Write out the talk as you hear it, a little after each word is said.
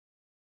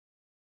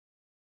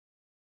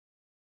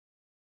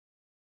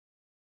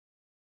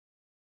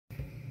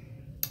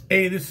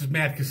Hey, this is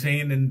Matt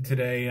Kissane, and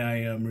today I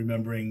am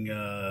remembering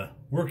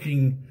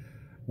working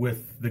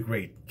with the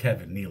great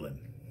Kevin Nealon.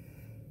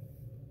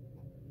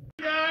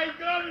 Guy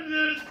coming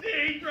to the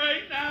stage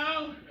right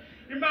now.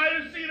 You might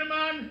have seen him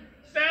on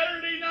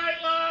Saturday Night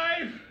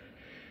Live,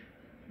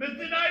 The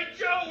Tonight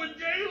Show with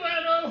Jay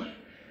Leno,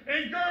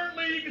 and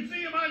currently you can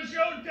see him on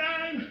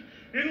Showtime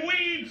in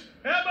Weeds.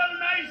 How about a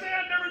nice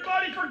hand,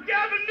 everybody, for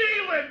Kevin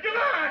Nealon? Come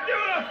on, give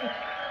it up.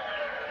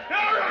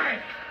 All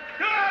right,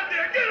 come on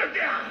there, get him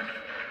down.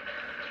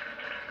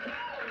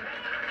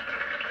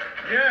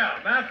 Yeah,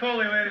 Matt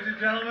Foley, ladies and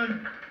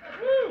gentlemen.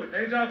 Woo,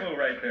 deja vu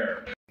right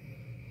there.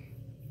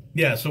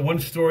 Yeah, so one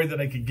story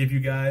that I could give you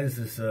guys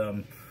is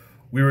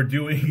we were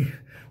doing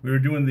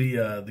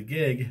the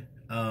gig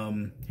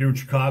here in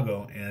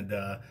Chicago, and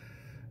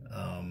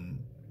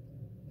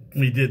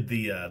we did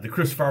the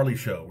Chris Farley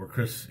show where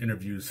Chris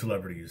interviews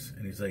celebrities,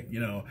 and he's like,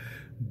 you know,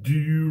 do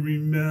you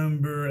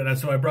remember? And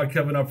so I brought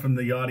Kevin up from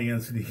the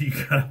audience, and he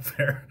got up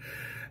there.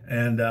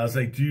 And I was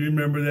like, do you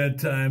remember that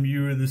time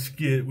you were in the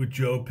skit with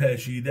Joe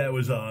Pesci? That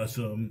was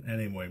awesome.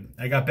 Anyway,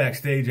 I got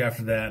backstage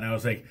after that, and I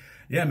was like,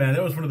 yeah, man,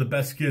 that was one of the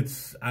best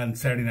skits on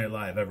Saturday Night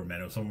Live ever,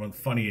 man. It was something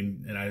funny,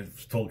 and I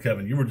told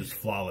Kevin, you were just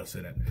flawless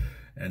in it.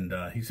 And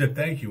he said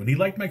thank you. And he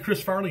liked my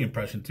Chris Farley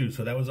impression, too,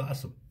 so that was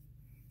awesome.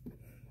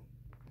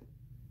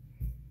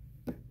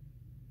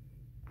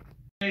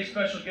 Today's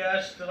special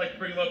guest I'd like to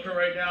bring him up here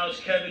right now is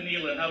Kevin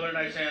Nealon. How about a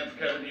nice hand for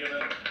Kevin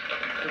Nealon?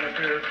 Come up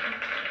here.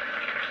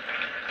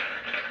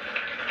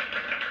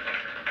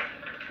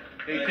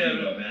 Hey,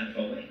 Kevin. Matt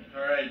Foley.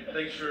 All right,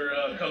 thanks for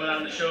coming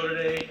on the show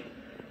today.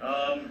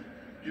 Do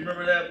you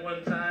remember that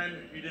one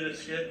time you did a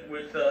skit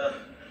with Joe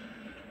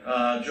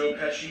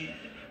Pesci?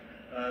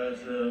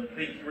 The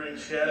Pinky Ring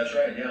sketch. That's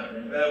right. Yeah.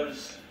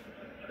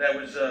 That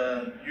was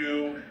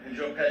you and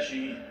Joe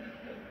Pesci,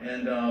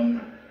 and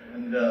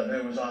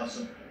that was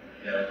awesome.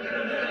 Yeah.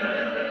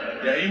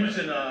 Yeah, he was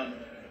in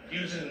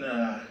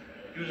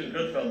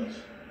Goodfellas.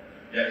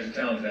 Yeah, he's a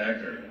talented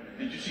actor.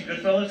 Did you see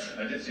Goodfellas?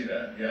 I did see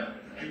that. Yeah.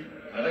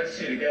 I'd like to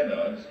see it again,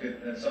 though.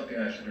 That's something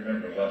I should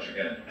remember to watch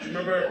again. Do you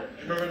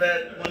remember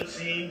that one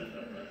scene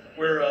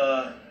where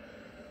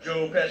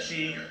Joe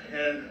Pesci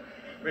and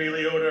Ray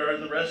Liotta are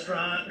in the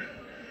restaurant,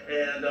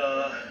 and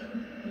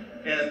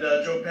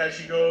Joe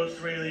Pesci goes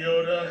to Ray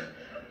Liotta,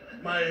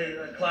 my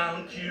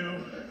clown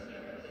cue,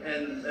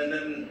 and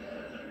then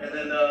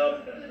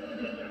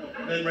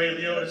Ray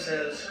Liotta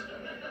says,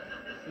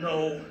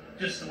 no,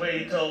 just the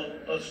way you tell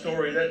a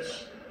story.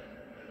 That's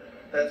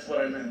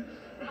what I meant.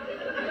 I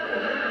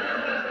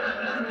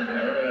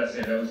remember that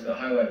scene. That was the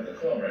highlight of the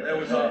film, right? That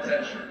was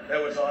awesome.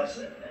 That was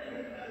awesome.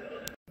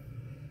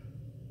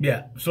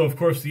 Yeah, so of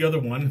course the other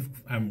one,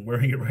 I'm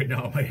wearing it right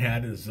now on my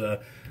hat, is the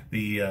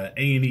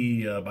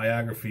A&E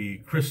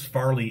biography, Chris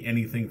Farley,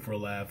 Anything for a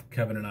Laugh.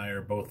 Kevin and I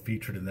are both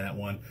featured in that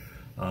one.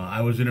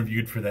 I was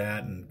interviewed for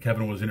that, and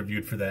Kevin was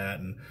interviewed for that,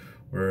 and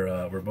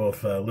we're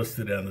both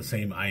listed on the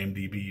same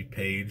IMDb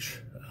page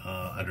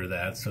under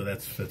that, so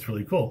that's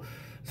really cool.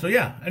 So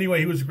yeah, anyway,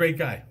 he was a great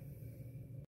guy.